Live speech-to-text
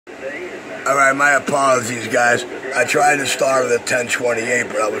Alright, my apologies, guys. I tried to start at 10:28,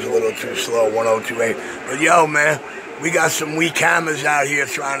 but I was a little too slow, 1028. But yo, man, we got some weak hammers out here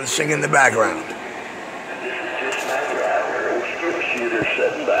trying to sing in the background.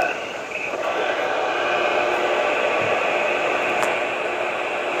 Sitting back.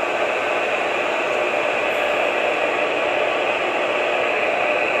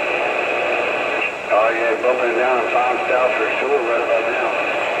 Oh yeah, bumping down and bounced out for sure right about now.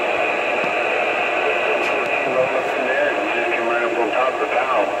 Roll up in there and just came right up on top of the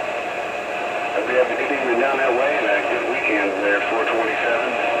pile. Hope you have a good evening down that way and a good weekend there, 427.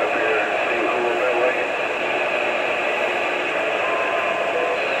 Up here, staying cool that way.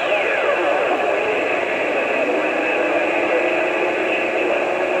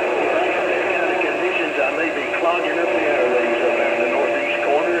 I may be clogging up the airways up there in the northeast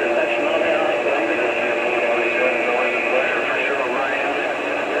corner, and that's not how I think it is. Always a pleasure for sure on my end.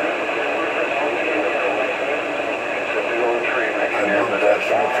 It's a big old tree back in there, but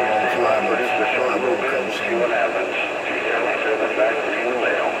that's all for just a short little bit and see what happens. Send it back to the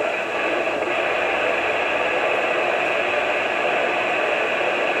mail.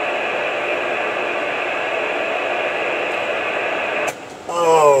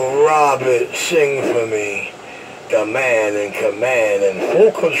 Oh, Robert, sing for me. The man in command and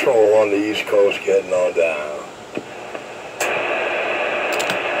full control on the East Coast getting on down.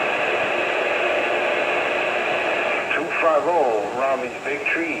 250 around these big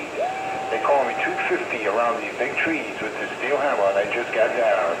trees. They call me 250 around these big trees with the steel hammer, and I just got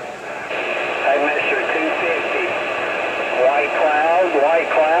down. Hey, Mr. 250. White clouds,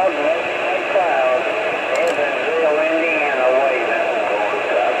 white clouds, white clouds. Evansville, Indiana, waving.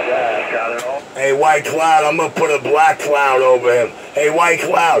 Got it all. Hey, White Cloud, I'm going to put a black cloud over him. Hey, White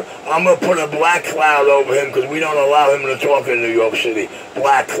Cloud, I'm going to put a black cloud over him because we don't allow him to talk in New York City.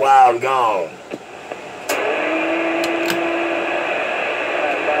 Black cloud gone.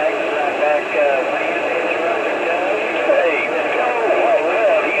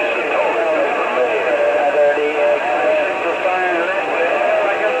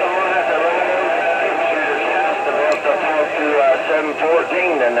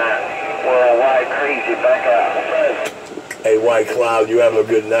 Hey, White Cloud, you have a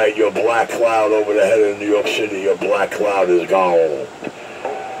good night. Your black cloud over the head of New York City, your black cloud is gone.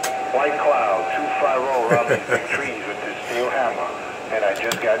 White cloud, 250 around these big trees with this steel hammer, and I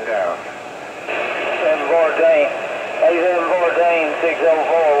just got down. 714, 8714, 604,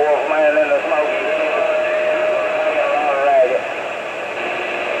 Wolfman in the smoke.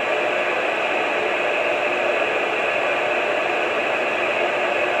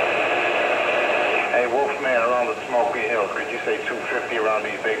 Hey, Wolfman around the Smoky Hills, could you say 250 around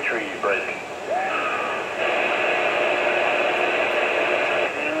these big trees break?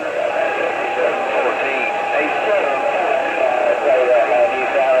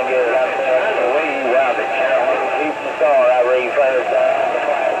 I read first the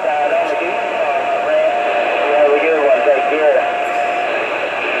flat side on the deep my friend. You have a good one. Take care.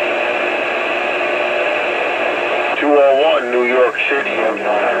 201 New York City.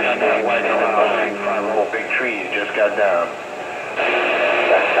 Big trees just got down.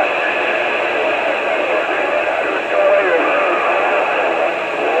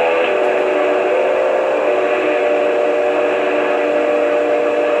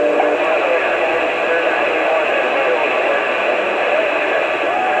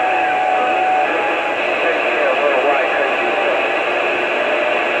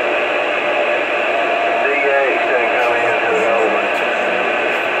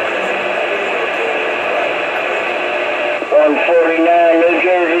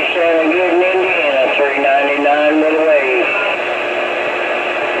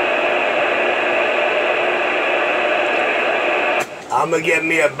 I'm going to get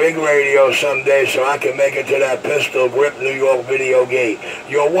me a big radio someday so I can make it to that Pistol Grip New York video gate.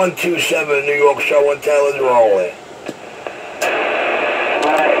 Your 127 New York show and tell is rolling.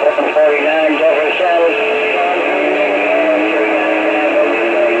 All right, 149 Jeffrey Saddles.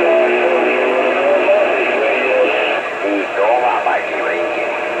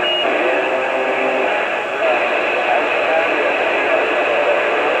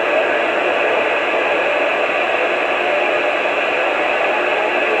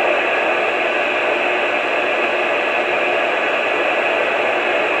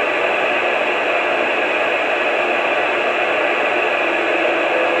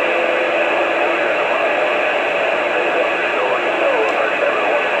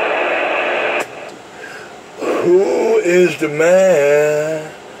 Who is the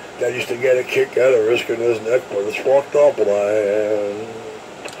man that used to get a kick out of risking his neck for his fucked up land?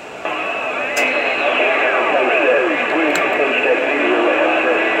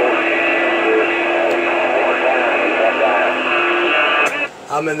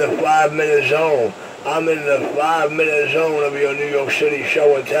 the 5-minute zone. I'm in the 5-minute zone of your New York City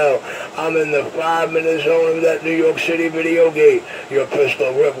show and tell. I'm in the 5-minute zone of that New York City video gate. Your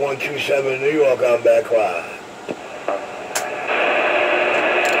Pistol Grip 127 New York, I'm back live.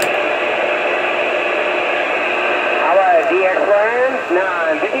 All right, DX1,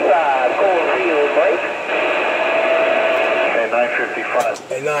 955, cornfield break. Okay, 955.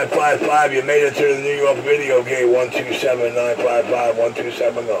 Hey, 955, you made it to the New York video gate. 127 955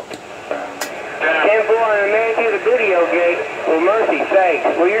 1270. 10-4 man through the video gate. Well, mercy sakes.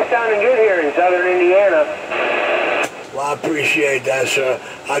 Well, you're sounding good here in southern Indiana. Well, I appreciate that, sir.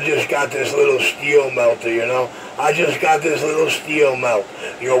 I just got this little steel melter, you know. I just got this little steel melt.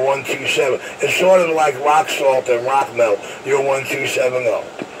 Your 127. It's sort of like rock salt and rock melt. Your 1270.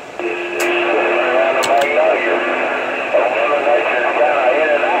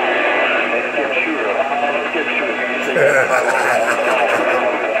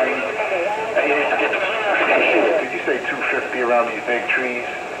 Did you say 250 around these big trees?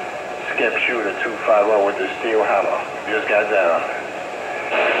 Skip shooter 250 with the steel hammer. Just got down.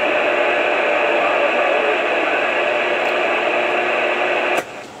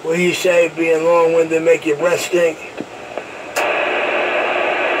 What do you say, being long-winded make your breath stink?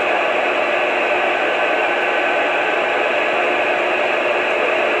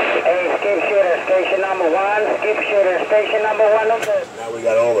 Hey, skip shooter, station number 1. Skip shooter, station number 1. Now we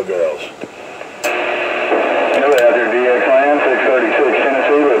got all the girls. Hello, out there, DX Land, 636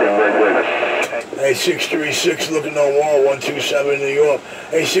 Tennessee, looking break with us. Hey, 636, looking on wall, 127 New York.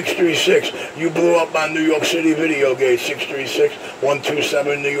 Hey, 636, you blew up my New York City video gate, 636,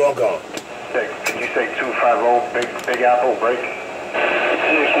 127 New York on. Hey, can you say 250, Big Apple, break?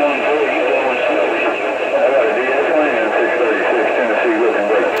 614, you going slow. I got a DX Land, 636 Tennessee, looking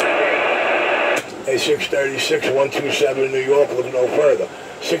break. Hey, 636, 127 New York, looking no further.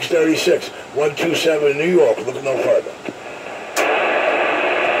 636, 127 New York, looking no further.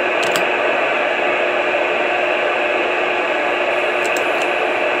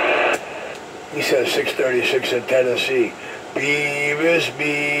 He says 636 in Tennessee. Beavis,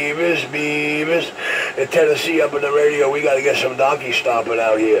 Beavis, Beavis. In Tennessee, up in the radio, we got to get some donkey stomping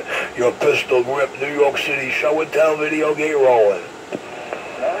out here. Your Pistol Grip, New York City show and tell video gate rolling.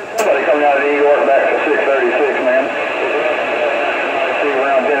 Somebody coming out of New York back to 636, man. See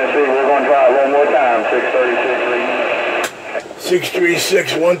around Tennessee, we're going to try it one more time. 636 reading.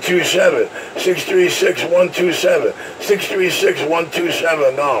 636 127. 636 127. 636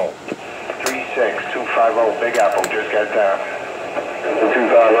 127. No. 36250 Big Apple just got down. Hello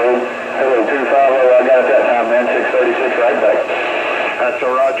 250. Hello 250. I got it that time, man. 636 right back. That's a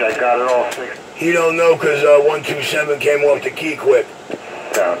Roger. I got it all. He don't know because 127 came off the key quick.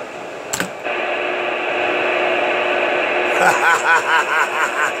 Down.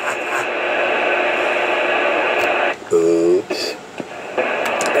 Oops.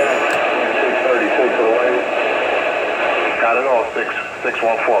 636 away. Got it all.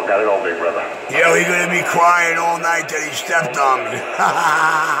 614. Got it all, big brother. Yo, he gonna be crying all night that he stepped on me.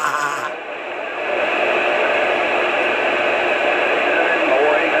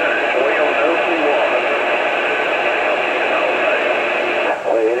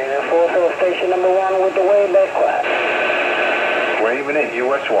 Waiting at Fulfill Station number 1 with the Wayback Class. Waving at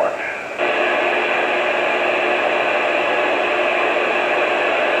US 1.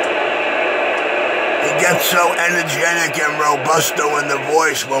 He gets so energetic and robusto in the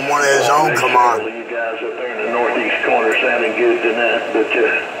voice when one of his own come on. You guys up there in the northeast corner sounding good tonight, but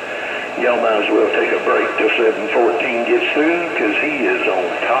y'all might as well take a break till 714 gets through, because he is on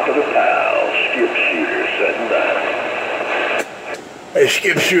top of the pile. Skip shooter sitting by. Hey,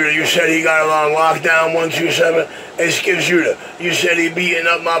 Skip Shooter, you said he got it on lockdown, 127. Hey, Skip Shooter, you said he beating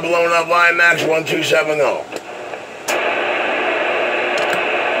up my blown up IMAX, 1270.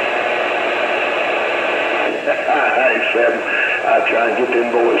 I try and get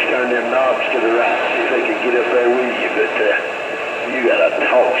them boys turn them knobs to the right, see if they can get up there with you, but you got a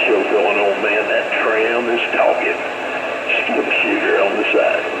talk show going on, man. That tram is talking. Skip Shooter on the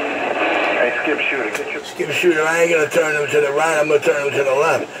side. Hey, Skip Shooter, get your... Skip Shooter, I ain't gonna turn him to the right, I'm gonna turn him to the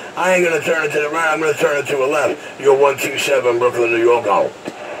left. I ain't gonna turn him to the right, I'm gonna turn him to the left. You're 127, Brooklyn, New York, on.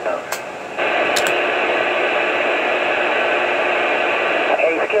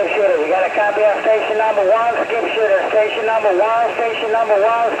 Skip Shooter, we got a copy of station number 1, Skip Shooter, station number 1, station number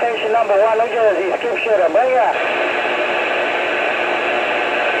 1, station number 1, New Jersey, Skip Shooter, bring it up.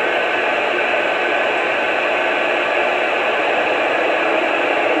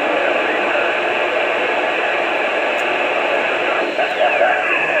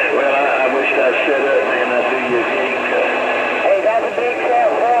 Well, I wish I shut up, man, I do you a gate. Hey, that's a big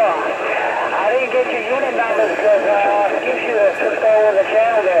 7-4.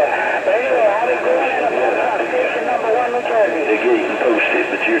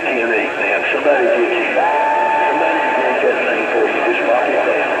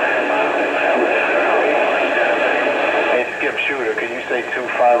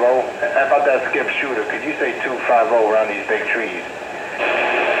 250? How about that Skip Shooter? Could you say 250 around these big trees?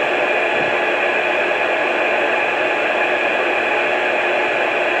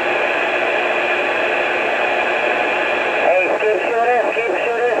 Hey, Skip Shooter,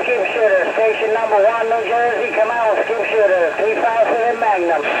 station number 1, New Jersey, come out, Skip Shooter, 357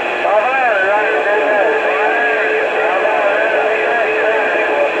 Magnum. All right,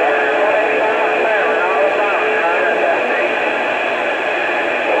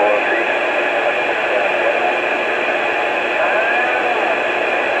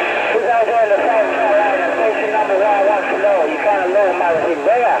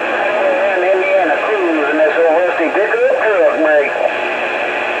 Indiana Cruise and this old rusty pickup truck, mate.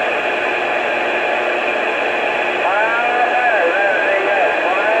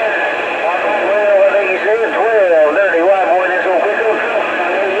 Well, I think he said 12. Dirty white boy in this old pickup truck.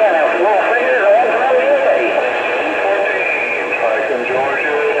 Indiana, 4 fingers on 128. 14, Franklin,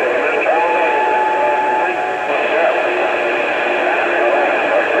 Georgia.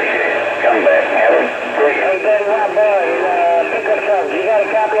 Come back, Howard. Hey, Dirty white boy, pickup truck. You got a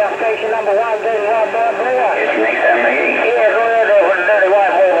copy of station number 1, Dirty white boy, bring up. It's me, Sam McGee. Yeah, go ahead there for the Dirty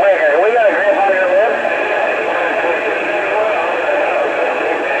white boy breaker. We got a grip on your lip.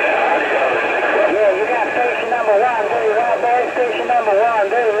 Yeah, you got station number 1, Dirty white boy, station number 1,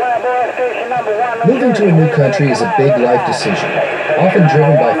 Dirty white boy, station number 1. Moving to a new country is a big life decision, often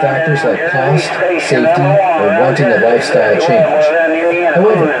driven by factors like cost, safety, or wanting a lifestyle change.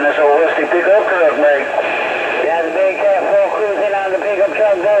 However,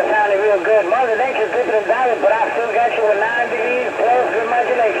 Mother Nature's dipping and diving, but I still got you with 9 degrees plus good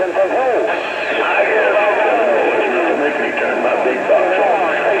modulation. So, whoa. I get it all done. Make me turn my big box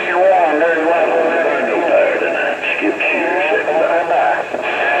on. Station 1, Dirty white boy. I'm no tired tonight. Skip Shooter said bye-bye.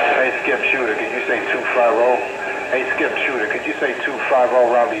 Hey, Skip Shooter, could you say 250? Hey, Skip Shooter, could you say 250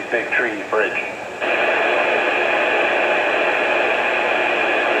 around these big trees, Bridge?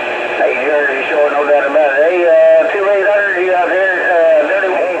 Hey, Jersey, sure, no doubt about it. Hey, 2800, you out there,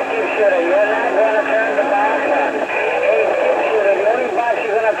 Dirty white. Hey, Skip Shooter, you're not going to turn the box on. Hey, Skip Shooter, the only box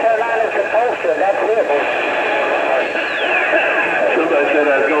you're going to turn on is the toaster. That's it. Somebody said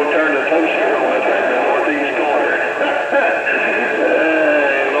I was going to turn the toaster on in the northeast corner.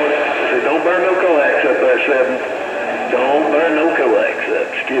 Lord, I said, don't burn no coax up there, 7. Don't burn no coax up.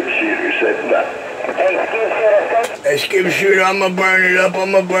 Skip Shooter said bye. Hey, Skip Shooter, thank Hey, Skip Shooter, I'm gonna burn it up,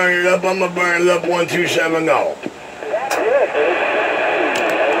 1270. That's it, dude.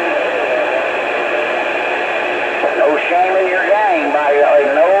 No shame in your game, by golly.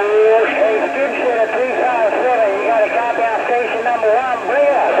 No shame. Skip Shooter 357, you got a copy on station number 1, bring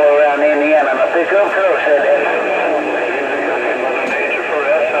it up. Well, around Indiana, my pickup truck said that. Mother Nature for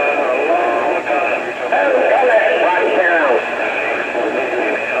us a long time. Right here now.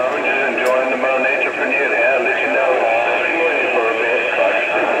 I'm just enjoying the Mother Nature for nearly. I'll let you know. For a bit.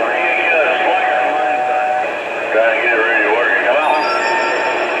 Trying to get it ready to work. Come on.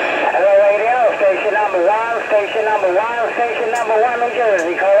 Hello, radio. Station number 1, station number 1, station number 1, New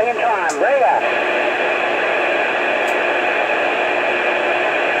Jersey. Calling in time. Bring it up.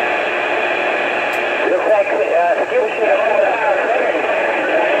 Looks like Skip Shooter.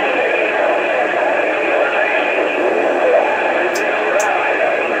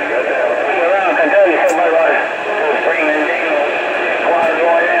 Around Kentucky, somebody like screaming, water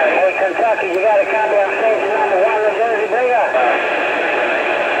going down. Hey, Kentucky, you got a copy on station number 1, New Jersey. Bring it up.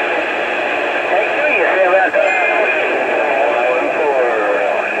 Take 3, you see about that.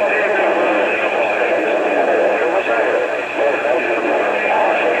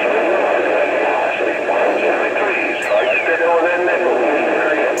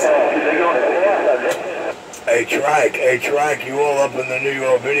 Hey, Trike, you all up in the New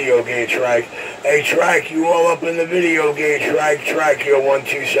York video game, Trike. Hey, Trike, you all up in the video game, Trike, you're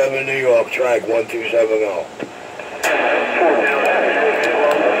 127 New York, Trike, 1270.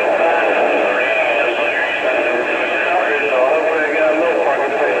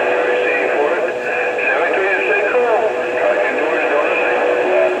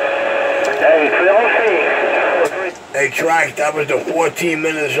 Hey, Trike, that was the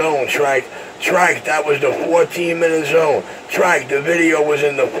 14-minute zone, Trike. Trike, that was the 14-minute zone. Trike, the video was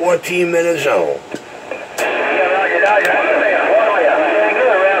in the 14-minute zone.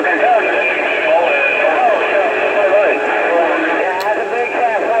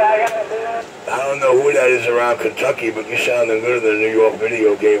 I don't know who that is around Kentucky, but you sounding good in the New York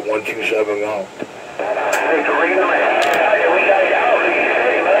video game, 1270.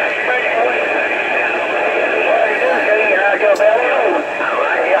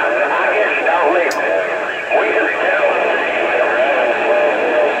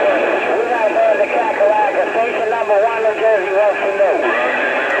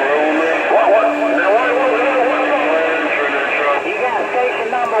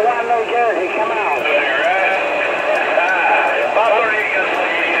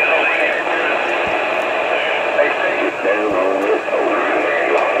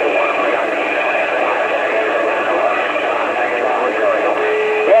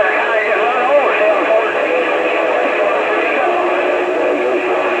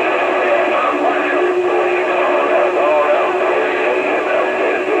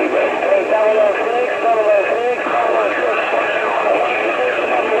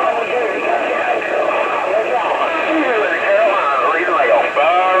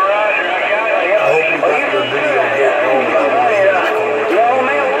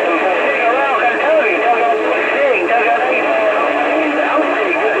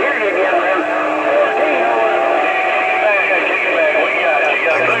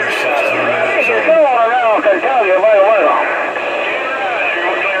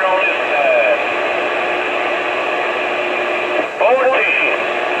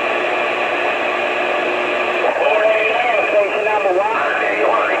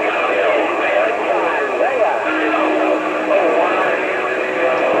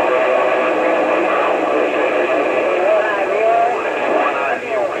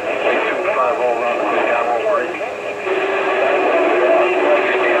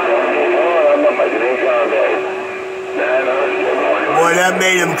 I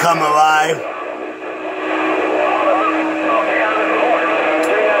made him come alive.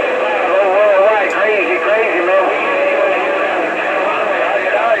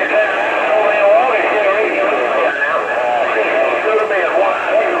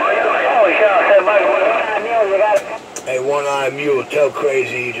 Hey, One-Eyed Mule, tell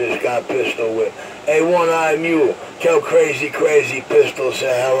Crazy he just got pistol whipped. Hey, One-Eyed Mule, tell Crazy Pistol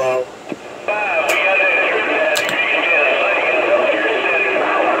say hello.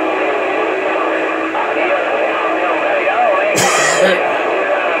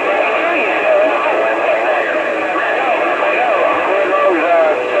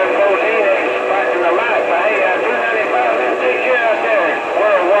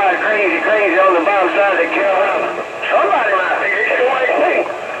 Crazy on the bottom side of the Carolina. Somebody might think it's the way me.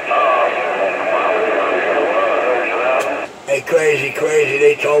 Hey, Crazy,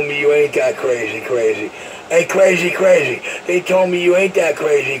 they told me you ain't that crazy. Hey, Crazy, they told me you ain't that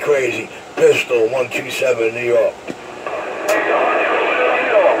crazy. Pistol, 127, New York.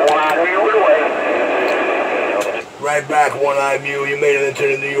 Right back, One-Eyed Mule, you made it into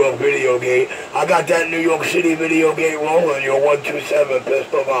the New York video gate. I got that New York City video gate rolling, your 127,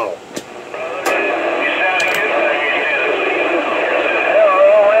 Pistol out.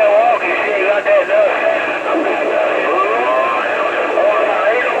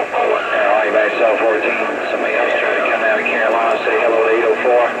 Cell 14, somebody else tried to come out of Carolina, say hello to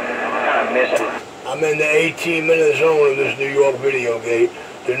 804. Kind of missed it. I'm in the 18-minute zone of this New York video gate.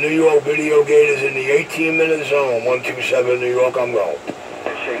 The New York video gate is in the 18-minute zone. 127 New York, I'm going.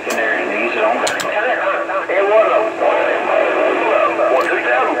 Shaking there and ease it on. It was a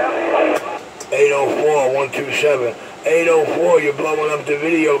 127. 804, 127. 804, you're blowing up the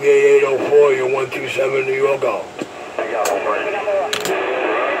video gate. 804, you're 127 New York, on.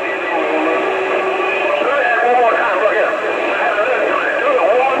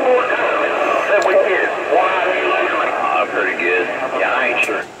 Pretty good. Yeah, I ain't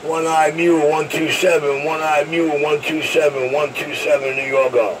sure. One-Eyed Mule, 127. One-Eyed Mule, 127. 127 New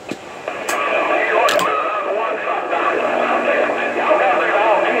York, on.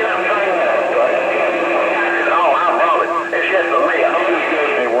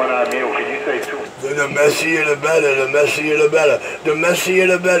 The messier the better, the messier the better. The messier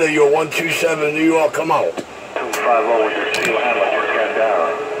the better, you're 127 New York, come on. 250 with your steel hammer just got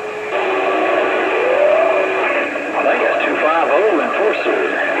down. I think that's 250 enforcer.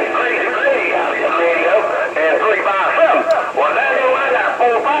 Crazy, radio, and 357. Well, that new I got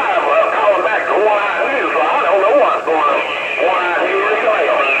 45. Well, calling back to One-Eyed Mule, so I don't know what's going on. One-Eyed Mule,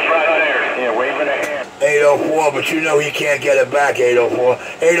 right there. Yeah, waving a hand. 804, but you know he can't get it back, 804.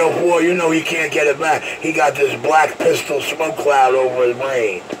 804, you know he can't get it back. He got this black pistol smoke cloud over his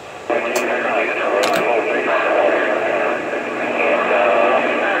brain.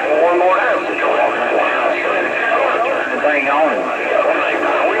 One more house to go on. Thing on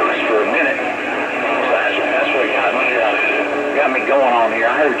for a minute. That's what got me going on here.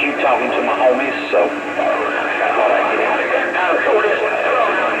 I heard you talking to my homies, so I thought I'd get in there.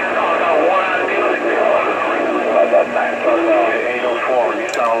 804, you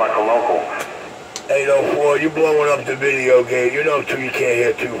sound like a local. 804, you blowing up the video gate. You know too you can't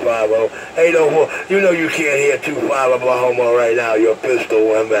hear 250. 804, you know you can't hear 250 Oklahoma right now. Your pistol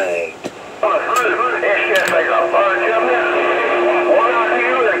went bang. It's just like a bunch of them. One-Eyed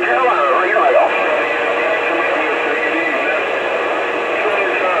Mule and Carolina relay.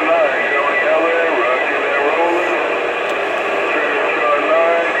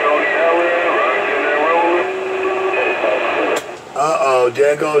 Uh-oh,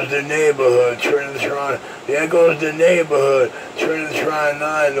 there goes the neighborhood, Trinitron. There goes the neighborhood, Trinitron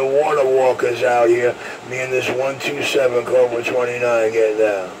 9, the water walkers out here. Me and this 127 Cobra 29 getting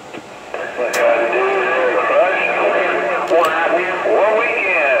down. One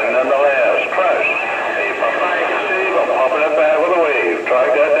weekend, nonetheless. Crush. If I find Steve, I'm popping up out with a wave.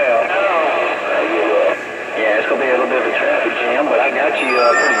 Track that down. Yeah, it's going to be a little bit of a traffic jam, but I got you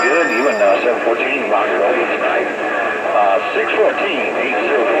pretty good. You and 714 rock and roll tonight. 614,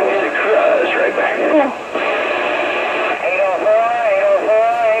 8046 Crush, right back. 804,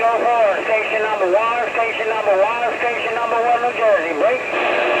 804, station number 1, station number 1, station number 1, New Jersey. Break.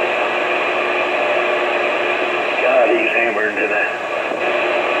 God, he's hammered to that.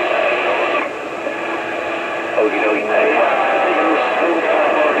 Okie dokie, man.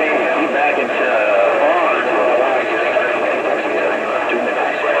 He's back into Barnes. 2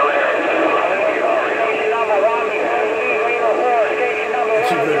 minutes.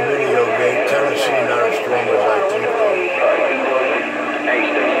 It's a good video game. Tennessee not as strong as I think. Hey,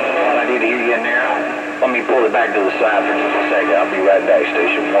 Steve, I did hear you in there. Let me pull it back to the side for just a second. I'll be right back,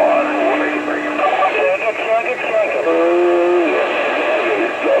 Station 1. Check it. Oh,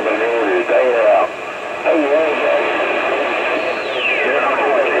 yeah. Coming in, stay out. Oh, yeah.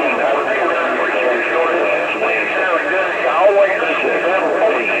 Always listen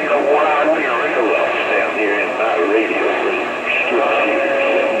to the one on your down here in my radio room. Skip shooters.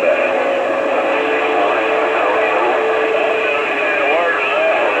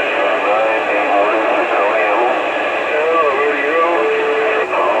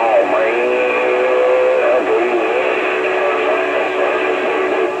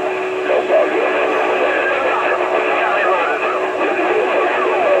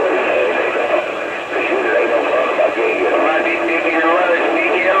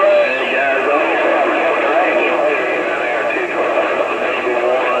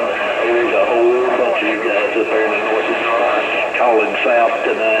 Calling south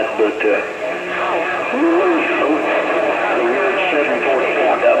tonight, but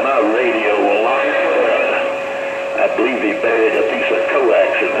 744 got my radio on. I believe he buried a piece of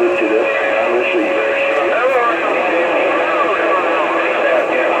coax and hooked it up to my receiver.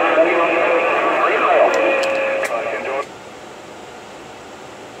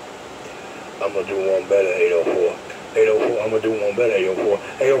 I'm gonna do one better, 804. 804, I'm gonna do one better, 804.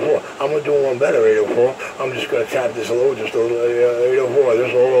 804, I'm gonna do one better, 804. I'm just gonna tap this load just a little, 804,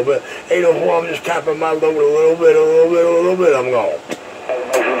 just a little bit. 804, I'm just tapping my load a little bit, I'm gone.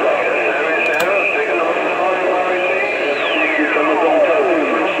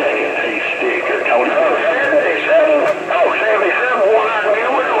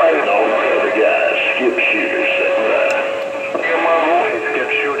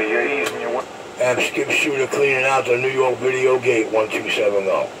 Skip Shooter cleaning out the New York Video Gate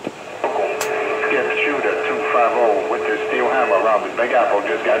 1270. Skip Shooter 250 with the steel hammer around the Big Apple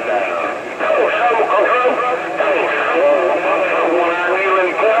just got down.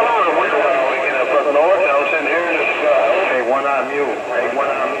 Hey, One-Eye Mule. Hey,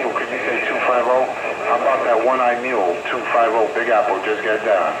 One-Eye Mule. Could you say 250? How about that One-Eye Mule 250 Big Apple just got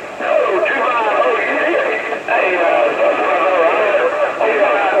down? Oh, 250. Hey,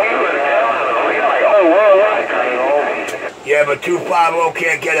 yeah, but 250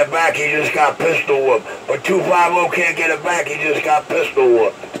 can't get it back, he just got pistol whooped. But 250 can't get it back, he just got pistol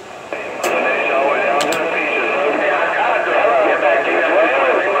whooped.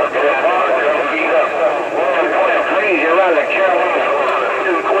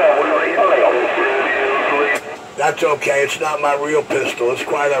 That's okay, it's not my real pistol. It's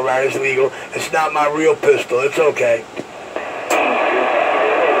quite alright, it's legal. It's not my real pistol, it's okay.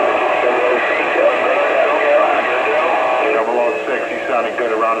 Sounding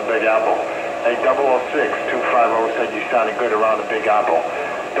good around the Big Apple. Hey, 006 250 said you sounded good around the Big Apple.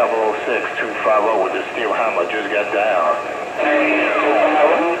 006 250 with the steel hammer just got down.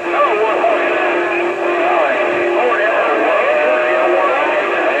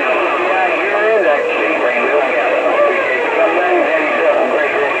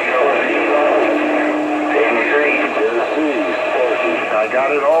 I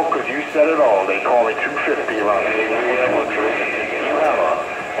got it all because you said it all. They call me 250 around the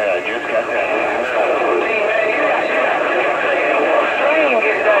and I just got that. Stream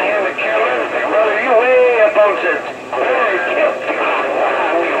gets down here in the killer. Brother, you way up on the...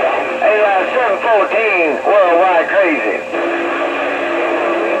 Hey, 714, worldwide crazy.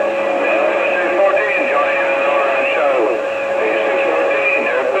 714, Johnny, on the show. Hey, 614,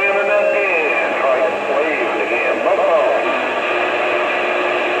 they're booming again. Trying to wave again. Bye-bye.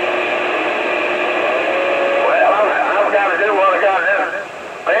 Well, I've got to do what I got to do.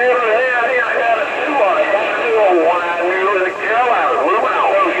 I got to do what I got to do when I knew the Carolinas. We went out.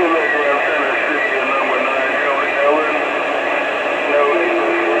 Those you look around Tennessee and number 9, Johnny Ellen. No,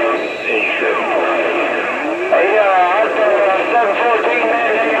 874. Hey, I said 714,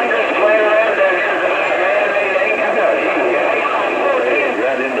 man. I'm just playing around there.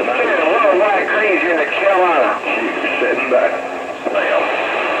 Right into that. There's a little white crazy in the Carolina. Sitting back.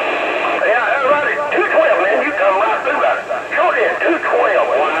 Yeah, everybody, 212, man. You come right through that. Sure did,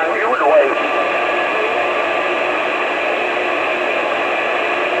 212. Wow, you would wait.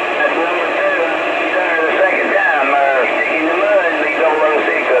 That's number 2. She's under the second time. Sticking the mud. Lead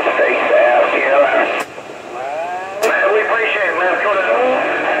 006 up State South Carolina. Man, we appreciate it, man. Go to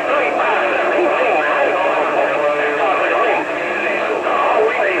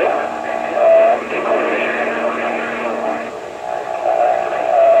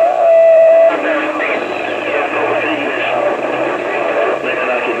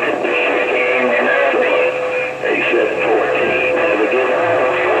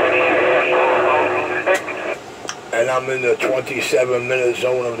and I'm in the 27-minute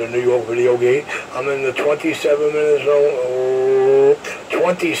zone of the New York Video Gate. I'm in the 27-minute zone,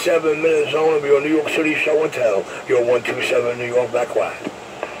 27-minute zone of your New York City show and tell. Your 127 New York backward.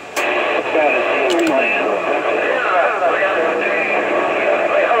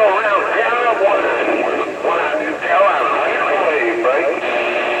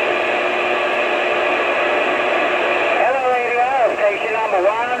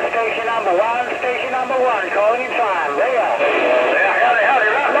 Station number one, calling in time. There you are.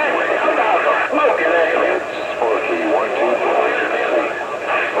 Howdy, right back. I'm out smoking there. Smoking, 1, 2, 3.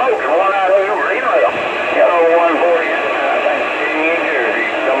 Smoking, one out of here. Yellow 140. New Jersey.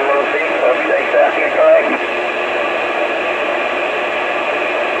 Some little piece of shake that. Correct.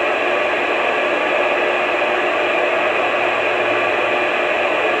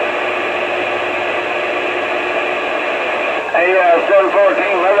 Hey,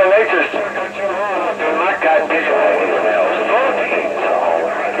 714, Mother Nature's my cat picture anyone else. 14, so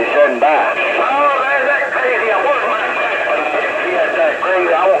he shouldn't buy. Oh, there's that crazy. I want my if he has that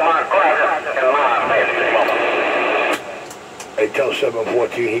crazy, I want my cracker in my best. Hey, tell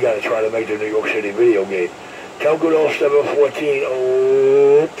 714 he got to try to make the New York City Video Gate. Tell good old 714,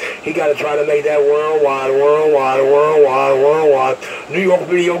 oh, he got to try to make that worldwide New York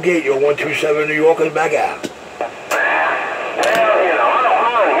Video Gate. Your 127 New Yorkers back out.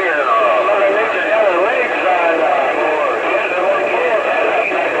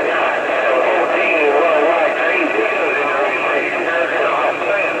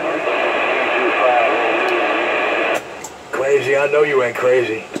 I know you ain't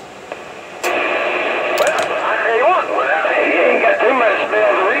crazy. Well, I tell you what, you ain't got too much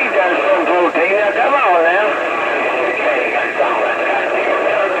spell to read down 714. Now, come on now.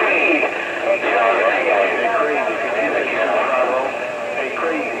 Hey,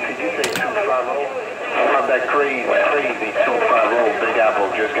 crazy, could you say 250? How about that crazy 250 Big Apple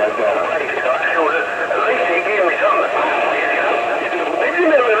just got down? At least he gave me something to fight with. Maybe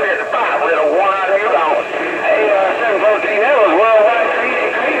you never had to fight with a one out of your own. Hey, 714, that was worldwide crazy.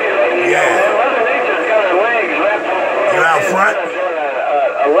 Yeah. Mother Nature's got her legs wrapped up. You out front?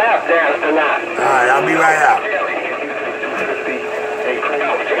 A lap dance tonight. All right, I'll be right out.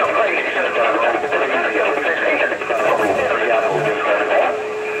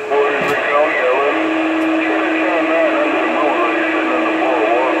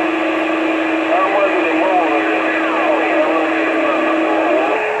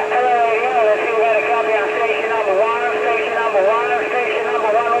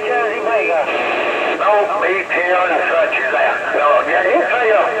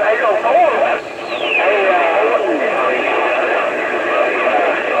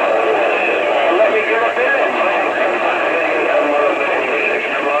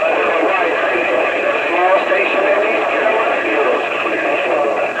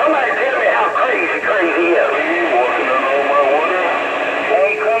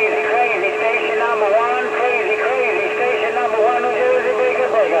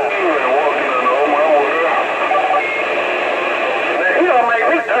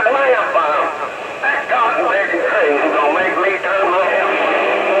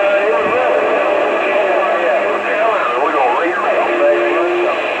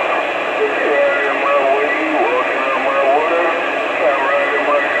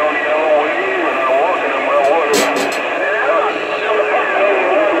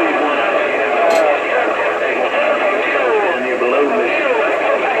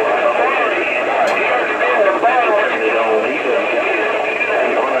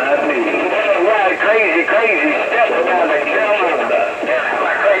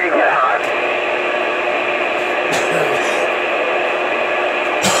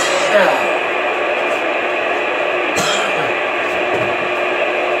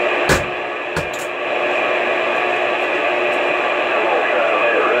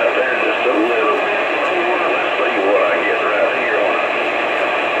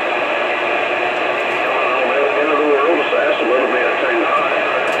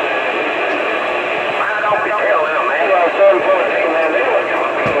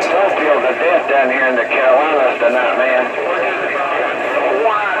 Down here in the Carolinas tonight, man.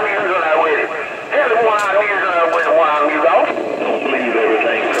 Don't leave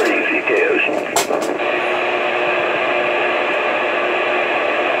everything crazy, Kez.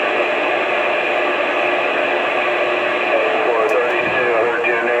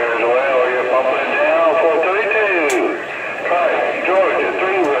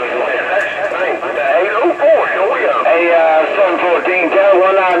 Hey, 714, tell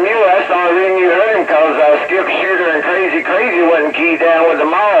one I knew. That's the only reason you heard him, because Skip Shooter and Crazy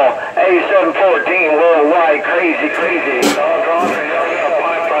A714 worldwide, crazy, crazy.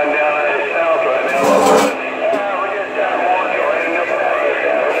 Pipeline down at the south right now. We just got one joining up there.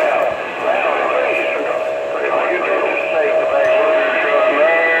 You get the snake, the back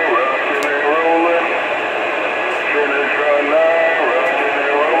rocking and rolling. Finish right now, rocking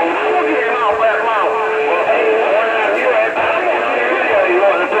and rolling. I'm gonna get him off that mouth. Hey, you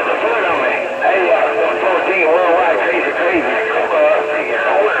want to put the foot on me? Hey, 14 worldwide, crazy, crazy.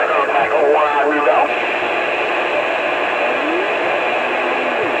 Back on one eye, we go.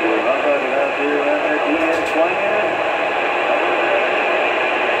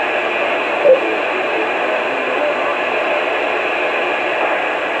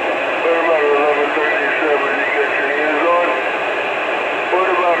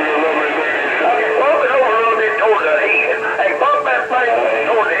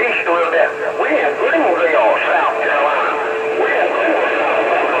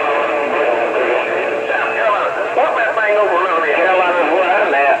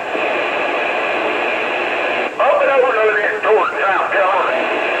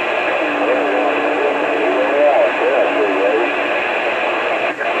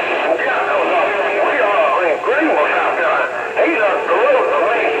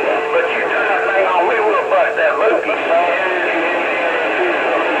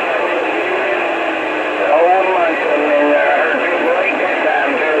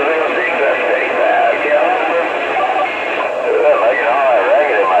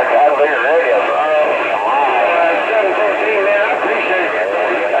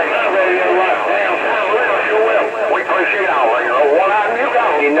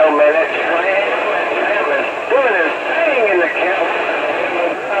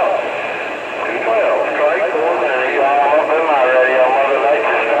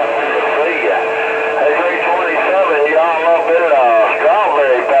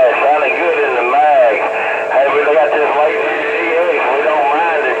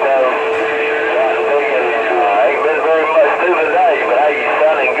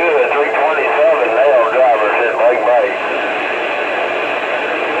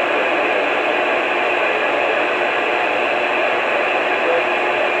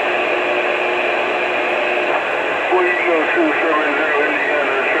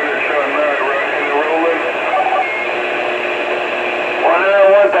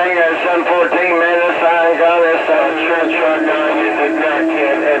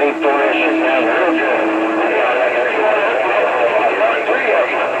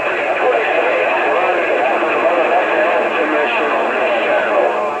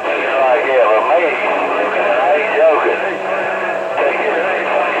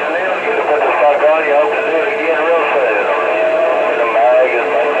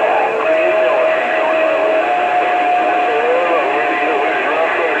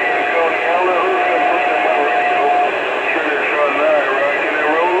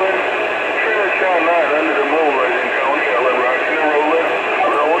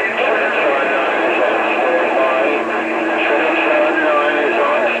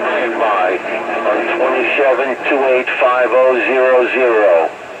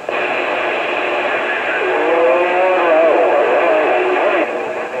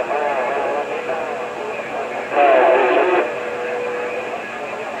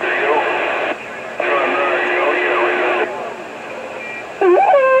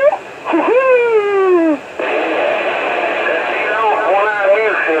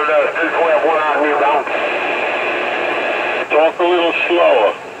 Talk a little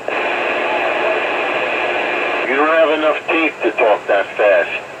slower. You don't have enough teeth to talk that fast.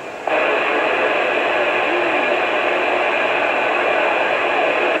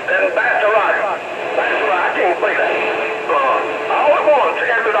 Then back to right. Back to right. I can't believe it. All at once,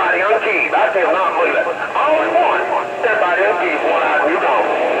 everybody unkeyed. I cannot believe it. All at once, everybody unkeyed. One out, you go.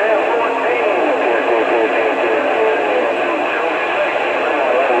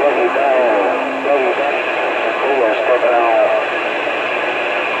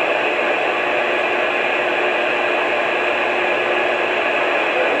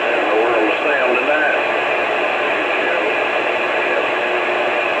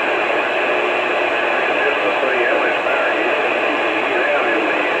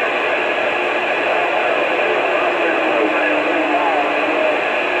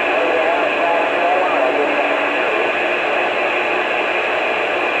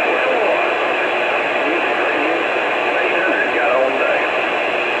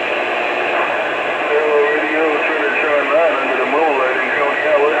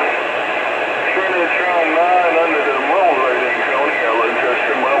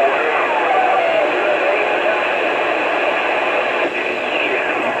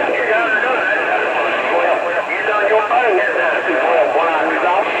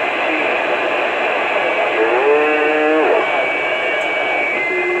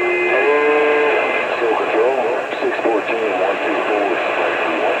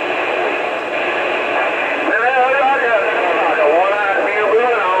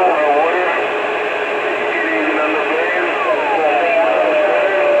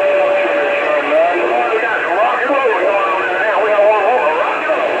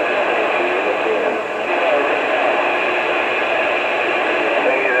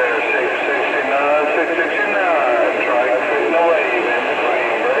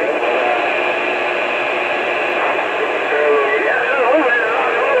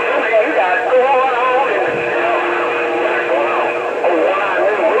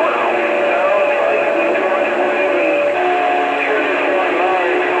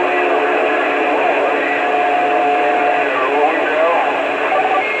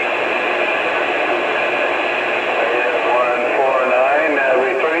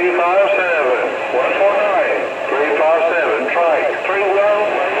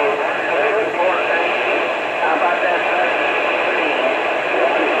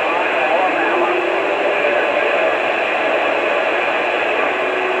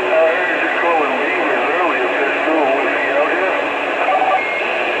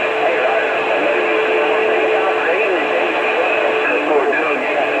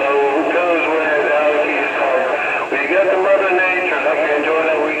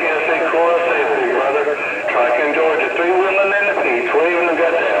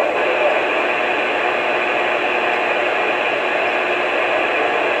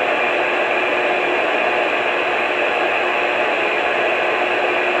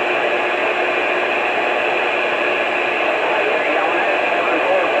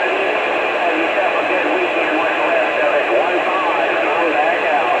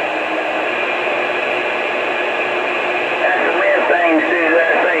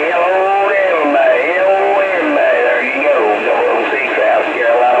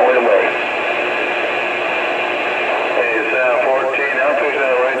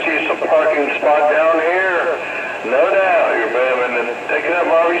 parking spot down here. No doubt, you're moving and taking up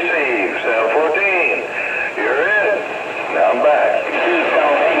my receive. Sound 14, you're in. Now I'm back.